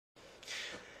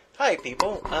Hi,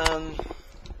 people.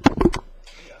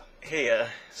 Hey,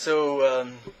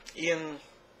 Ian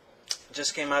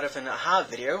just came out of an AHA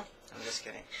video. I'm just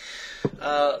kidding.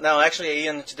 Now, actually,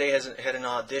 Ian today has had an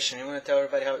audition. You want to tell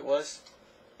everybody how it was?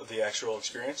 The actual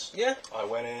experience? Yeah. I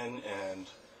went in and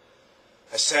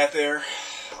I sat there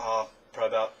probably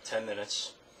about 10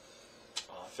 minutes,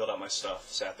 filled out my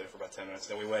stuff, sat there for about 10 minutes.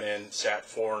 Then we went in, sat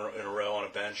four in a row on a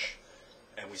bench,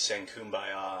 and we sang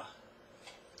Kumbaya.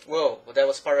 Whoa, well, that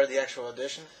was part of the actual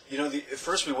audition? You know, at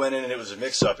first we went in and it was a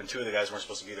mix-up, and two of the guys weren't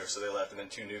supposed to be there, so they left, and then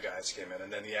two new guys came in,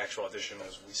 and then the actual audition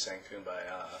was we sang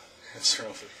Kumbaya.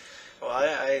 Well,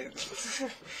 I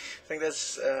think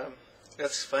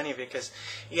that's funny because,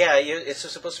 yeah, it's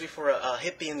supposed to be for a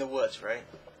hippie in the woods, right?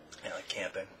 Yeah, like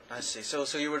camping. I see.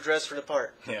 So you were dressed for the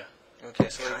part? Yeah. Okay,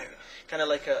 so kind of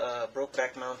like a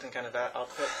Brokeback Mountain kind of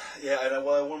outfit? Yeah, and I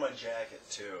wore my jacket,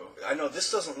 too. I know this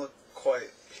doesn't look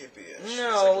quite hippie-ish.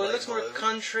 No, like it looks more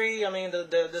country. I mean,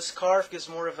 the scarf gives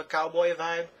more of a cowboy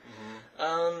vibe.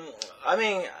 Mm-hmm. I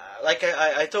mean, like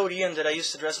I told Ian that I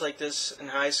used to dress like this in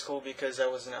high school because I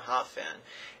was an AHA fan,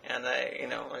 and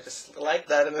I just liked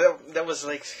that, and that was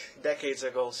like decades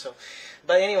ago. So,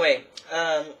 but anyway,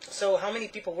 so how many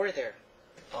people were there?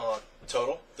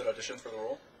 Total that auditioned for the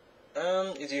role?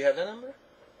 Do you have that number?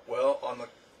 Well, on the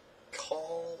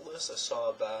call list, I saw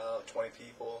about 20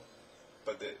 people.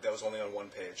 But that was only on one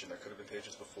page, and there could have been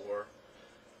pages before.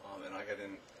 And I got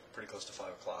in pretty close to 5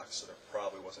 o'clock, so there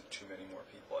probably wasn't too many more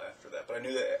people after that. But I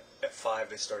knew that at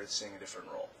 5 they started seeing a different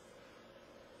role.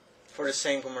 For the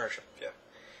same commercial? Yeah.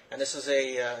 And this is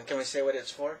a, can we say what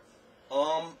it's for?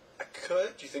 I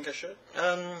could. Do you think I should?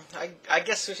 I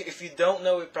guess if you don't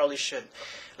know, we probably should.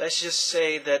 Let's just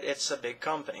say that it's a big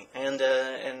company, and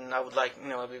I would like,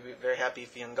 I'd be very happy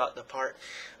if Ian got the part.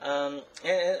 And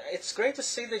it's great to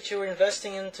see that you're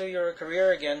investing into your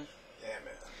career again. Yeah,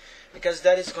 man. Because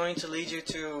that is going to lead you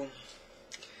to,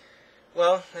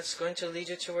 well, that's going to lead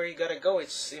you to where you gotta go.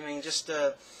 It's, just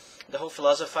the whole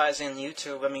philosophizing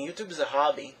YouTube. I mean, YouTube is a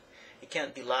hobby. It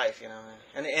can't be life,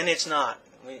 and it's not.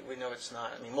 We know it's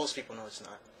not. I mean, most people know it's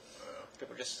not.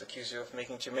 People just accuse you of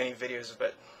making too many videos,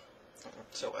 but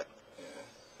so what? Yeah.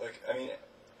 Like, I mean,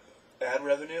 ad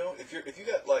revenue. If you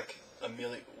got like a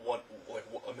million, or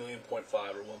 1.5 million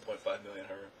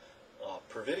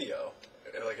per video,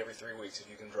 like every 3 weeks, if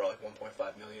you can draw like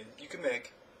 1.5 million, you can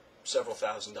make several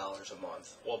 $1,000s a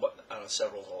month. Well, but I don't know,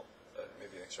 several,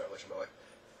 maybe an extrapolation, but like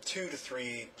 $2,000 to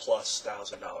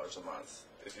 $3,000+ a month.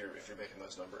 If you're making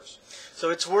those numbers.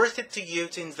 So it's worth it to you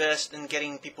to invest in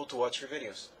getting people to watch your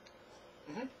videos.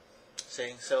 Mm-hmm.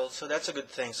 See, so that's a good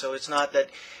thing. So it's not that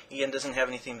Ian doesn't have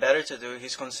anything better to do.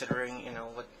 He's considering,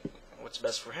 what's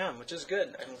best for him, which is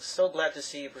good. I'm so glad to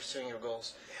see you pursuing your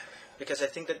goals, because I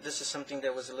think that this is something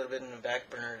that was a little bit in the back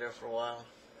burner there for a while.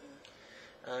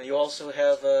 You also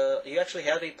have you actually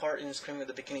have a part in Scream with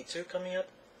the Bikini 2 coming up.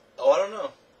 Oh, I don't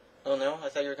know. Oh no, I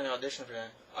thought you were going to audition for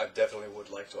that. I definitely would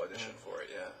like to audition for it,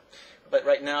 yeah. But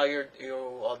right now you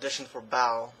auditioned for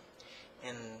Bao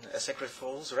in Sacred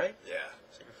Fools, right? Yeah.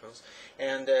 Sacred Fools.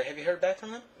 And have you heard back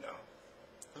from them? No.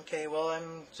 Okay, well,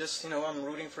 I'm just, I'm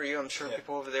rooting for you. I'm sure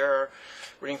people over there are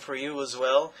rooting for you as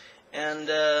well. And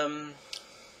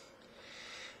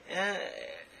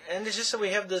it's just that we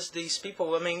have these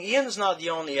people. I mean, Ian's not the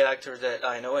only actor that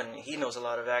I know, and he knows a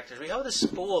lot of actors. We have this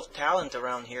pool of talent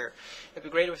around here. It'd be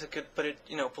great if we could put it,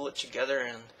 pull it together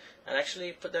and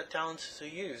actually put that talent to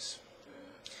use.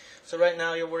 Yeah. So right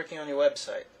now you're working on your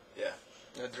website. Yeah.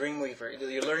 Dreamweaver.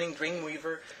 You're learning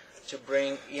Dreamweaver to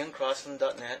bring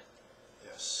IanCrossland.net.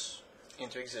 Yes.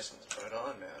 Into existence. Right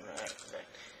on, man. Right.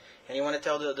 And you want to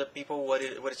tell the people what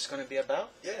it's going to be about?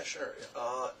 Yeah, sure.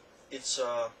 It's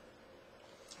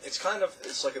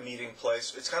like a meeting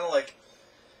place. It's kind of like,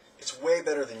 it's way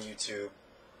better than YouTube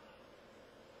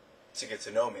to get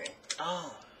to know me.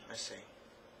 Oh, I see.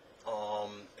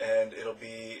 And it'll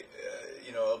be,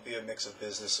 it'll be a mix of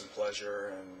business and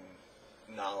pleasure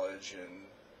and knowledge and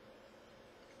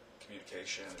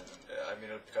communication. And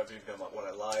it'll be about what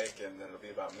I like, and then it'll be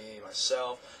about me,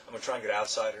 myself. I'm going to try and get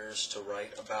outsiders to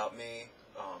write about me,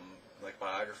 like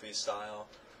biography style,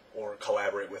 or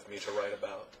collaborate with me to write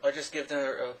about. Or just give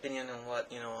their opinion on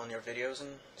what, on your videos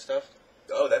and stuff?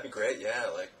 Oh, that'd be great, yeah,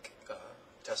 like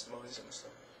testimonies and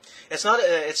stuff. It's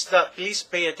not, please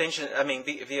pay attention,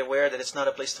 be aware that it's not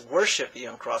a place to worship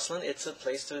Ian Crossland. It's a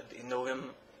place to know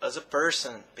him as a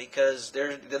person, because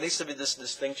there needs to be this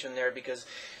distinction there, because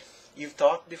you've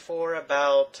talked before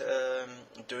about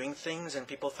doing things, and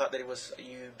people thought that it was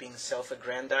you being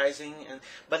self-aggrandizing.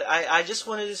 But I just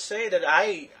wanted to say that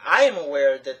I am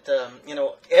aware that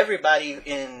everybody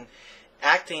in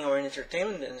acting or in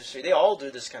entertainment industry, they all do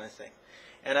this kind of thing.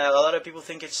 And a lot of people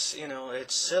think it's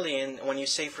it's silly. And when you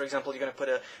say, for example, you're going to put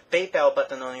a PayPal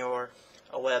button on your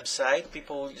website,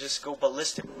 people just go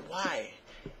ballistic. Why?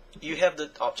 You have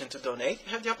the option to donate.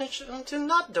 You have the option to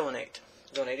not donate.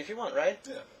 Donate if you want, right?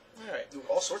 Yeah. All right. Do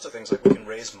all sorts of things. Like we can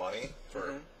raise money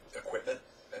for equipment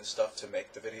and stuff to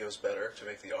make the videos better, to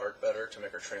make the art better, to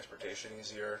make our transportation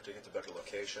easier, to get to better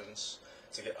locations,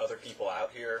 to get other people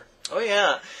out here. Oh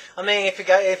yeah, I mean,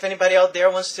 if anybody out there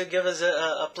wants to give us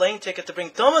a plane ticket to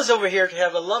bring Thomas over here to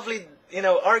have a lovely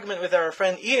argument with our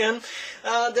friend Ian,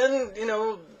 then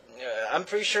I'm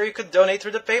pretty sure you could donate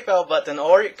through the PayPal button,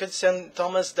 or you could send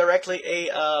Thomas directly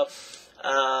a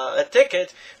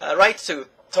ticket right to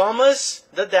Thomas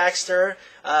the Daxter,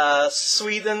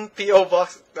 Sweden, P.O.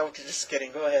 Box. Okay, just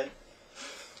kidding. Go ahead.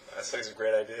 That sounds a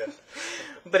great idea.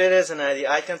 But it is an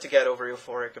idea. I tend to get over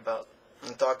euphoric about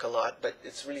and talk a lot, but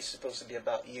it's really supposed to be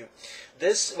about you.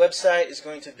 This website is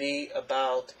going to be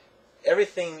about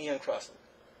everything Ian Crossland,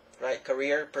 right?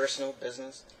 Career, personal,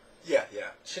 business. Yeah.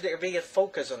 Should there be a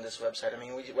focus on this website? I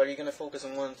mean, are you going to focus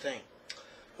on one thing?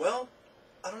 Well,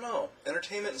 I don't know.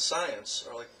 Entertainment and science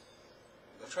are like,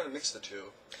 I'm trying to mix the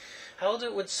two. How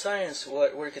would science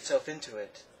work itself into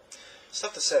it? It's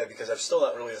tough to say because I'm still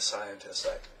not really a scientist.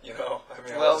 I mean,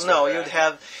 well, no,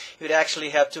 you'd actually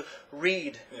have to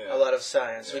read a lot of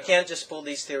science. Yeah. We can't just pull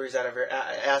these theories out of our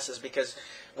asses, because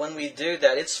when we do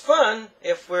that, it's fun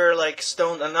if we're like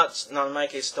stoned. Not in my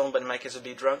case stoned, but in my case would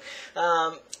be drunk.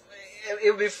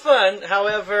 It would be fun.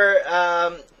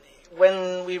 However,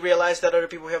 when we realize that other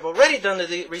people have already done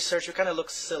the research, we kind of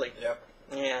look silly. Yep.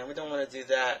 Yeah, we don't want to do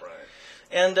that. Right.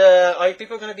 And are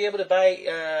people going to be able to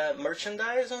buy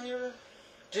merchandise on your?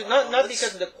 Not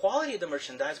because of the quality of the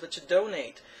merchandise, but to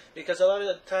donate. Because a lot of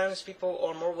the times people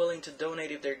are more willing to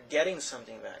donate if they're getting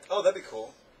something back. Oh, that'd be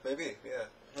cool. Maybe, yeah.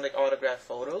 Like autographed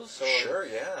photos? Or sure,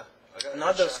 yeah.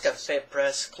 Not those cafe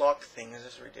press clock things.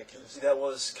 It's ridiculous. That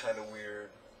was kind of weird.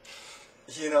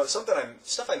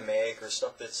 Stuff I make or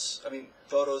stuff that's. I mean,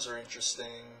 photos are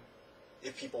interesting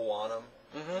if people want them.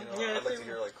 Yeah, I'd like to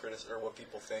hear like or what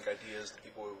people think, ideas that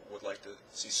people would like to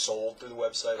see sold through the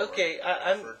website. Okay,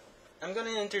 I'm going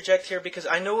to interject here because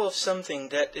I know of something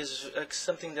that is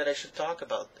something that I should talk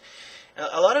about.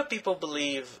 A lot of people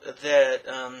believe that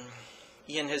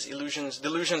Ian has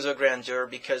delusions of grandeur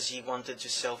because he wanted to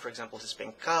sell, for example, his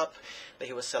pink cup, that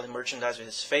he was selling merchandise with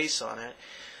his face on it.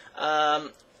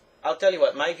 I'll tell you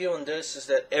what, my view on this is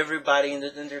that everybody in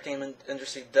the entertainment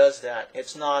industry does that.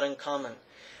 It's not uncommon.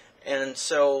 And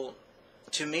so,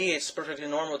 to me, it's perfectly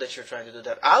normal that you're trying to do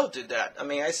that. I'll do that. I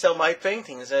mean, I sell my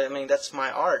paintings. I mean, that's my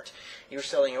art. You're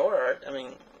selling your art. I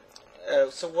mean,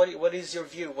 so what is your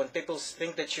view? When people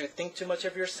think that you think too much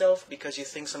of yourself because you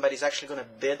think somebody's actually going to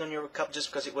bid on your cup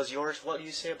just because it was yours, what do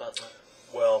you say about that?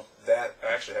 Well, I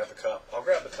actually have the cup. I'll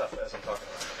grab the cup as I'm talking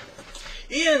about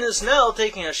it. Ian is now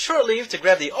taking a short leave to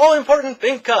grab the all-important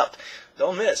pink cup.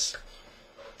 Don't miss.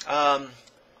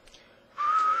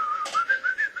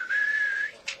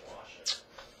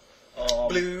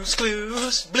 Blues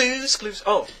clues.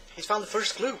 Oh, he's found the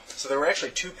first clue. So there were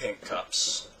actually two pink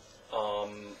cups.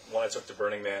 One I took to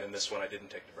Burning Man, and this one I didn't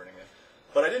take to Burning Man.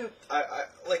 But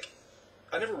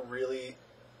I never really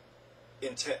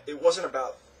it wasn't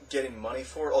about getting money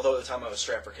for it, although at the time I was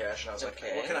strapped for cash, and I was like,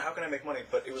 how can I make money?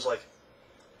 But it was like,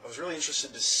 I was really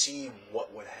interested to see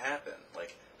what would happen,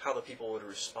 like how the people would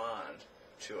respond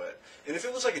to it. And if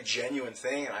it was like a genuine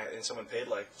thing, and someone paid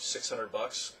like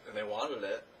 $600 and they wanted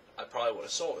it, I probably would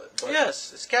have sold it. But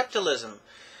yes, it's capitalism.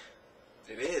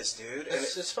 It is, dude.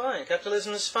 It's fine.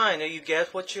 Capitalism is fine. You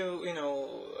get what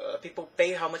people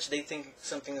pay how much they think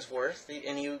something is worth,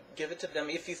 and you give it to them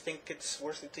if you think it's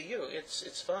worth it to you.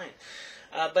 It's fine.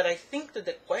 But I think that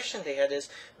the question they had is,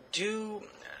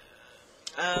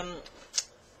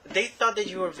 they thought that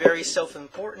you were very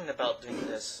self-important about doing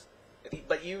this,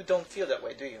 but you don't feel that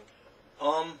way, do you?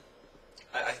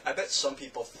 I bet some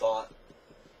people thought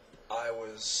I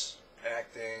was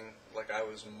acting like I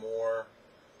was more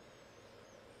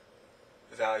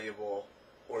valuable,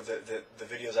 or the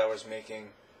videos I was making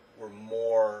were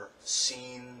more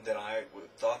seen than I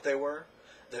thought they were.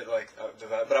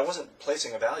 But I wasn't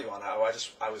placing a value on it.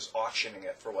 I was auctioning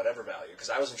it for whatever value because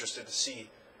I was interested to see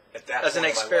at that as point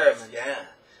an in my experiment. life, yeah.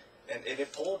 And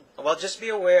it told. Well, just be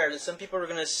aware that some people are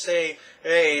going to say,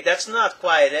 hey, that's not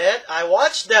quite it. I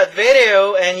watched that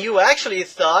video and you actually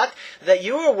thought that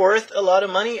you were worth a lot of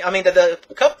money. I mean, that the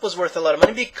cup was worth a lot of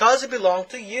money because it belonged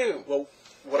to you. Well,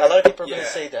 a lot of people are going to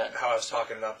say that. How I was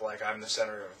talking it up like I'm the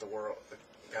center of the world,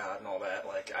 God, and all that.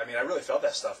 Like, I mean, I really felt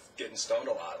that stuff getting stoned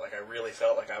a lot. Like, I really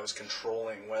felt like I was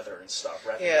controlling weather and stuff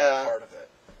rather than being part of it.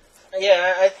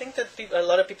 Yeah, I think that a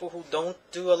lot of people who don't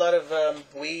do a lot of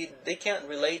weed, they can't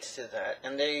relate to that,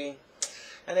 and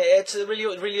it's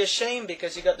really a shame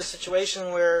because you got the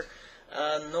situation where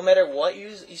no matter what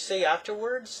you say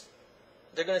afterwards,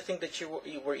 they're gonna think that you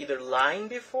were either lying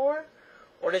before,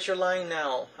 or that you're lying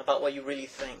now about what you really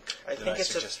think. I think it's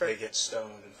suggest they get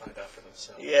stoned and find out for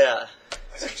themselves. Yeah.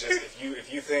 I suggest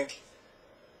if you think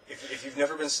if you've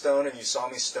never been stoned and you saw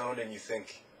me stoned and you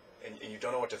think and you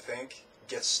don't know what to think,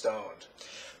 get stoned.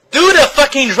 Do the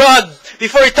fucking drug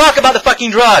before you talk about the fucking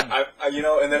drug.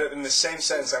 And then in the same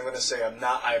sentence, I'm going to say I'm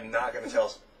not going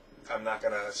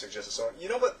to suggest it. So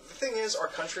but the thing is, our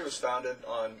country was founded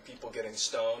on people getting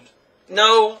stoned.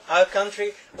 No, our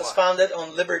country was founded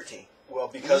on liberty. Well,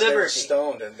 because they were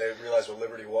stoned and they realized what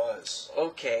liberty was.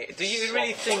 Okay, do you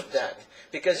really think that?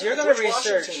 Because you're going to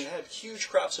research. Washington had huge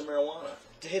crops of marijuana.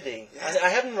 Did he? Yeah. I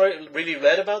haven't really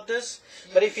read about this,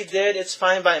 but if he did, it's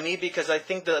fine by me because I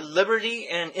think the liberty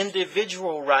and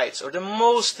individual rights are the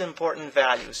most important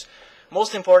values,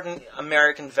 most important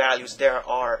American values there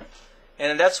are,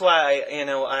 and that's why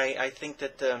I think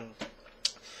that the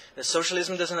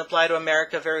socialism doesn't apply to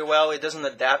America very well. It doesn't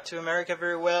adapt to America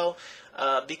very well.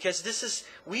 Because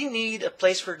we need a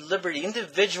place where liberty,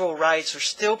 individual rights are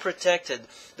still protected.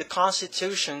 The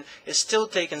Constitution is still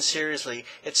taken seriously.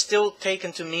 It's still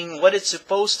taken to mean what it's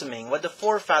supposed to mean, what the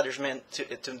forefathers meant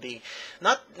it to be.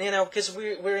 Not, because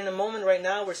we're in a moment right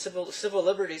now where civil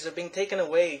liberties are being taken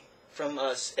away from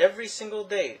us every single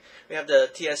day. We have the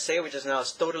TSA, which is now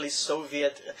totally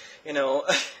Soviet,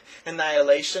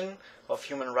 annihilation of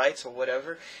human rights or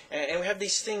whatever, and we have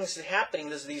these things happening,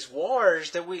 these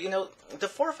wars that the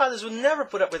forefathers would never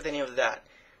put up with any of that.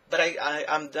 But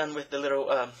I'm done with the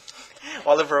little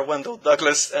Oliver Wendell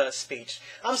Douglas speech.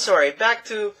 I'm sorry. Back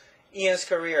to Ian's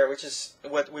career, which is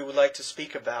what we would like to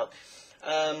speak about.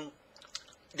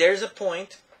 There's a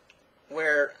point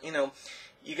where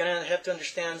you're gonna have to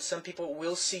understand some people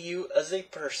will see you as a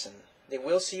person. They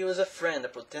will see you as a friend, a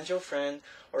potential friend,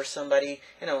 or somebody,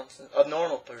 a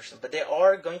normal person. But there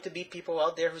are going to be people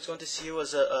out there who's going to see you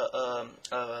as a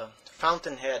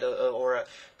fountainhead or a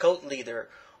cult leader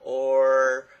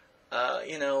or,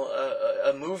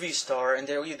 a movie star, and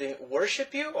they'll either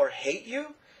worship you or hate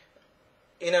you.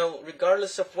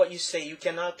 Regardless of what you say, you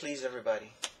cannot please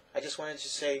everybody. I just wanted to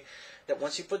say that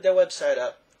once you put that website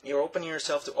up, you're opening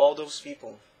yourself to all those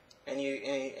people. And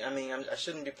I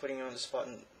shouldn't be putting you on the spot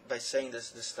by saying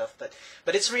this stuff,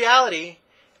 but it's reality,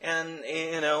 and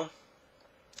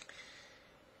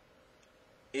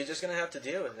you're just gonna have to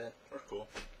deal with it. We're cool.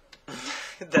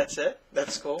 That's it.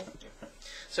 That's cool.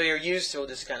 So you're used to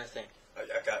this kind of thing.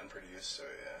 I've gotten pretty used to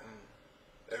it.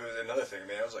 Yeah. It was another thing,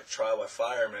 man. It was like trial by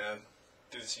fire, man.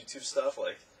 Do this YouTube stuff,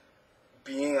 like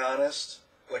being honest.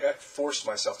 Like I forced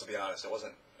myself to be honest. It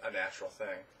wasn't a natural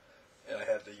thing. And I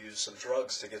had to use some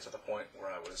drugs to get to the point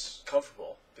where I was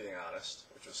comfortable being honest,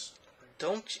 which was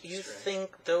Don't you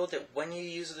think, though, that when you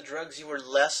use the drugs, you were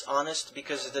less honest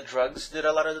because the drugs did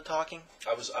a lot of the talking?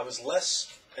 I was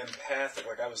less empathic.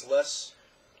 Like I was less.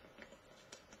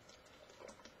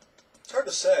 It's hard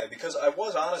to say because I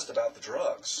was honest about the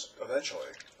drugs. Eventually,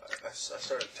 I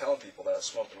started telling people that I was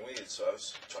smoking weed, so I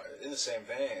was in the same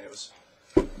vein. It was.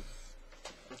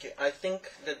 Okay, I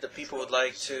think that the people would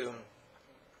like to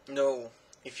know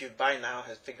if you by now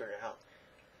have figured out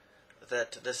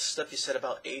that the stuff you said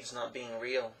about AIDS not being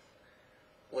real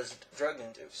was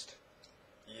drug-induced.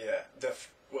 Yeah,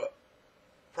 well,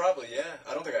 probably, yeah.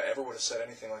 I don't think I ever would have said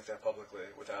anything like that publicly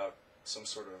without some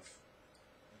sort of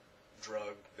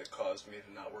drug that caused me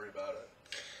to not worry about it.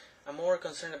 I'm more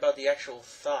concerned about the actual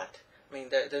thought. I mean,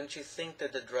 don't you think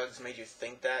that the drugs made you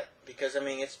think that? Because, I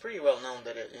mean, it's pretty well known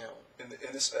that it,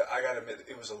 In this, I gotta admit,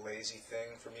 it was a lazy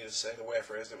thing for me to say. The way I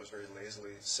phrased it was very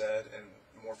lazily said and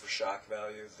more for shock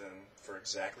value than for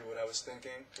exactly what I was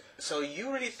thinking. So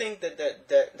you really think that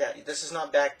this is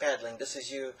not backpedaling? This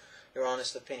is your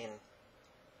honest opinion?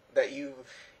 That you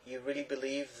really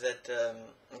believe that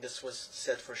this was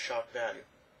said for shock value?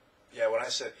 Yeah, when I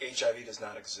said HIV does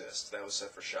not exist, that was said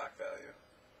for shock value.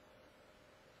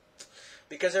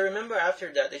 Because I remember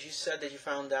after that you said that you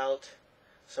found out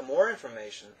some more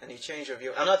information and you changed your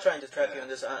view. I'm not trying to trap you on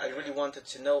this. I really wanted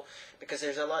to know because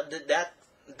there's a lot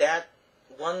that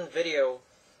one video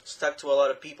stuck to a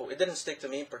lot of people. It didn't stick to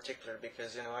me in particular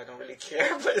because I don't really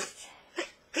care, but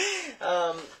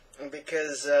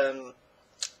because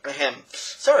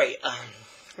sorry.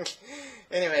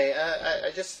 Anyway,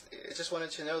 I just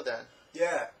wanted to know that.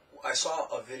 Yeah, I saw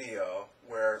a video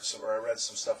where I read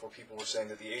some stuff where people were saying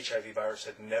that the HIV virus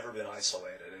had never been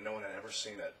isolated and no one had ever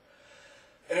seen it.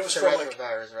 And it was from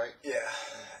virus, right? Yeah,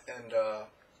 and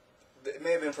it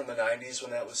may have been from the 90s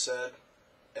when that was said,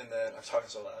 and then I'm talking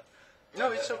so loud.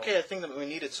 No, it's okay. I think that we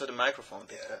need it so the microphone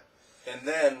picks up. And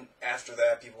then after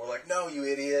that, people were like, "No, you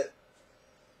idiot!"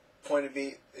 Pointed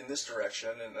me in this direction,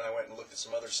 and I went and looked at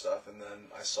some other stuff, and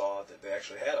then I saw that they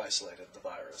actually had isolated the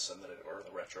virus, and that or the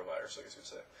retrovirus, I guess you'd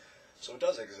say. So it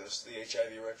does exist, the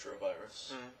HIV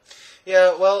retrovirus.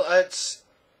 Yeah, well, it's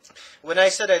when I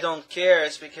said I don't care,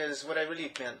 it's because what I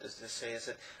really meant is to say is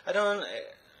that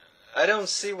I don't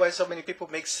see why so many people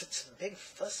make such a big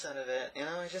fuss out of it. You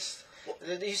know,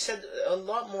 you said a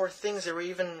lot more things that were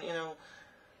even,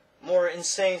 more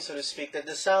insane, so to speak, that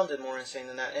sounded more insane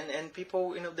than that. And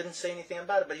people, didn't say anything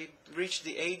about it. But you reached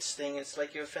the AIDS thing, it's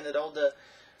like you offended all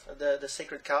the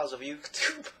sacred cows of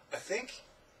YouTube. I think,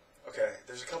 okay,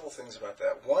 there's a couple things about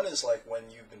that. One is like when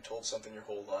you've been told something your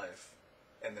whole life,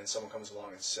 and then someone comes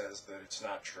along and says that it's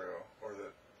not true, or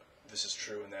that this is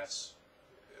true and that's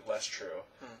less true.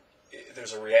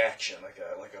 There's a reaction, like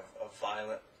a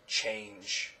violent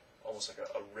change, almost like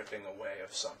a ripping away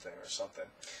of something or something.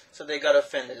 So they got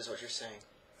offended, is what you're saying.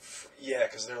 Yeah,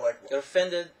 because they're like... They're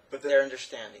offended, but they're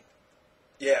understanding.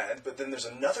 Yeah, but then there's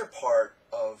another part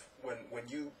of when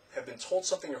you have been told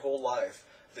something your whole life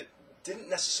that you didn't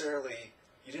necessarily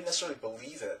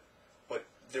believe it, but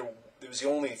it was the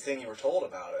only thing you were told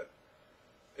about it.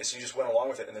 And so you just went along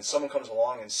with it, and then someone comes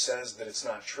along and says that it's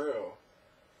not true.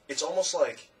 It's almost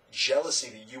like jealousy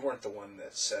that you weren't the one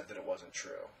that said that it wasn't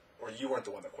true. Or you weren't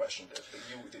the one that questioned it, but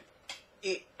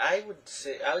I would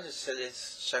just say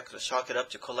it's chalk it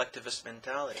up to collectivist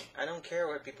mentality. I don't care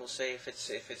what people say if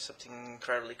it's something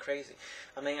incredibly crazy.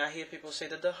 I mean, I hear people say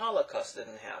that the Holocaust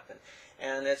didn't happen,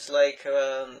 and it's like,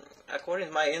 according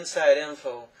to my inside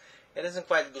info, it isn't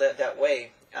quite that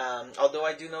way. Although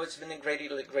I do know it's been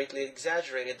greatly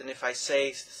exaggerated, and if I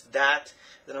say that,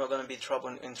 then I'm going to be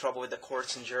in trouble with the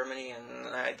courts in Germany,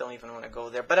 and I don't even want to go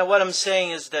there. But what I'm saying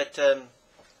is that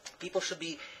people should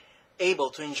be able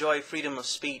to enjoy freedom of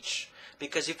speech,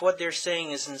 because if what they're saying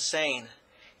is insane,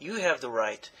 you have the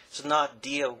right to not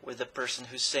deal with the person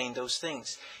who's saying those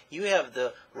things. You have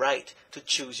the right to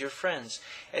choose your friends.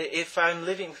 If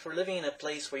we're living in a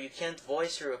place where you can't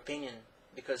voice your opinion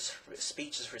because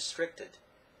speech is restricted,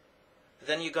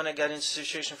 then you're going to get into a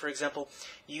situation, for example,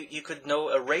 you could know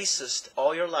a racist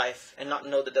all your life and not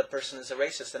know that that person is a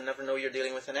racist, and never know you're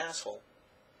dealing with an asshole.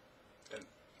 And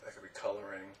that could be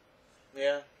coloring.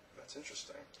 Yeah. That's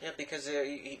interesting. Yeah, because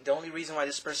the only reason why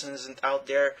this person isn't out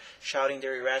there shouting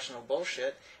their irrational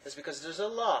bullshit is because there's a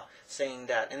law saying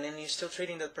that. And then you're still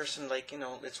treating that person like,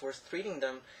 it's worth treating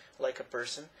them like a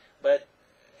person. But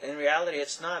in reality,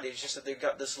 it's not. It's just that they've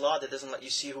got this law that doesn't let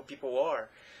you see who people are.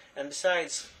 And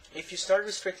besides, if you start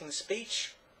restricting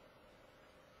speech,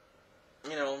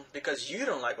 because you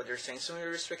don't like what they're saying, so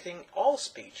you're restricting all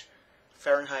speech.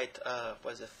 Fahrenheit,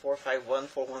 was it 451,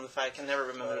 415? I can never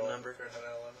remember the number. Fahrenheit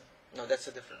 11? No, that's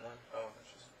a different one. Oh,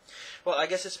 interesting. Well, I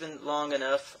guess it's been long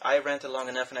enough. I ranted long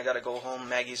enough, and I got to go home.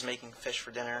 Maggie's making fish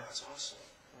for dinner. Oh, that's awesome.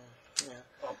 Yeah.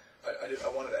 I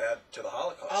wanted to add to the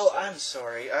Holocaust. Oh, I'm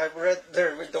sorry. I read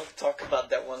there. We don't talk about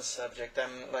that one subject.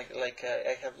 I'm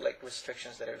I have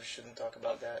restrictions that I shouldn't talk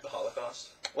about that. The Holocaust.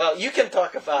 Well, you can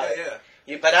talk about it.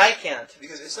 Yeah. But I can't.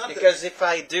 Because it's not. Because if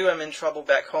I do, I'm in trouble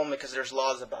back home because there's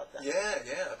laws about that. Yeah.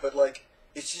 But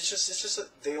it's just that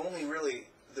they only really.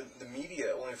 The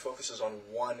media only focuses on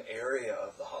one area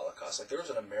of the Holocaust. Like, there was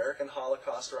an American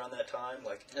Holocaust around that time.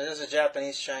 And there's a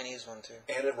Japanese, Chinese one, too.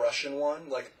 And a Russian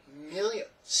one.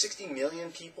 60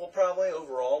 million people probably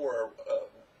overall were,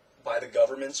 by the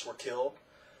governments, were killed.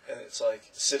 And it's like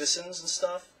citizens and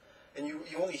stuff. And you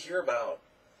only hear about,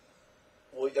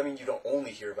 you don't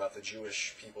only hear about the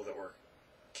Jewish people that were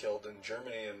killed in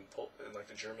Germany and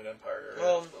the German Empire.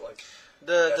 Well,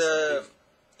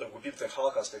 when people think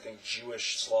Holocaust, they think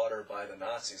Jewish slaughter by the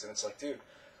Nazis, and it's like, dude,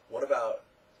 what about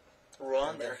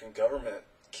Rwanda? The American government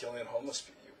killing homeless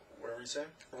people? Where were you saying?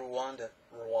 Rwanda,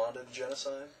 the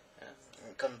genocide? Yeah.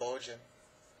 Cambodia.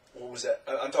 What was that?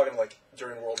 I'm talking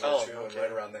during World War II and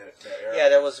right around that era. Yeah,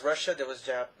 there was Russia, there was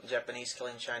Japanese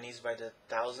killing Chinese by the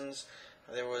thousands.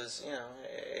 There was,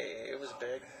 it was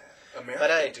big. Man.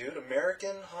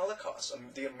 American Holocaust.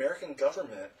 The American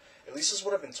government, at least this is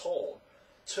what I've been told,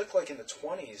 took in the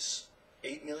 20s,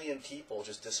 8 million people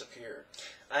just disappeared.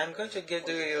 I'm going to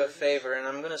do you a favor, and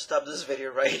I'm going to stop this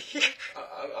video right here.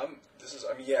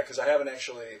 Because I haven't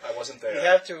actually, I wasn't there.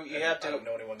 I don't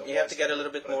know anyone that you have to get a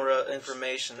little bit more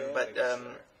information, but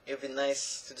it would be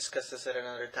nice to discuss this at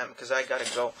another time, because I got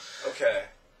to go. Okay.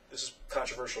 This is a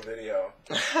controversial video.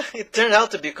 It turned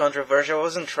out to be controversial. I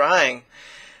wasn't trying.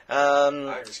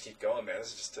 I just keep going, man. This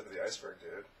is just tip of the iceberg,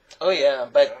 dude. Oh, yeah,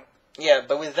 but Yeah,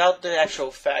 but without the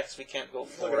actual facts, we can't go Look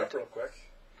it forward. up real quick.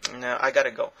 No, I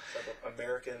gotta go.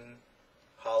 American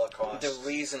Holocaust. The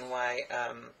reason why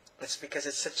it's because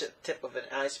it's such a tip of an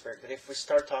iceberg that if we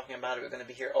start talking about it, we're going to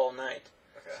be here all night.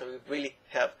 Okay. So we really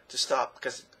have to stop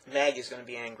because Maggie's going to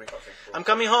be angry. Okay, cool. I'm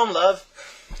coming home, love.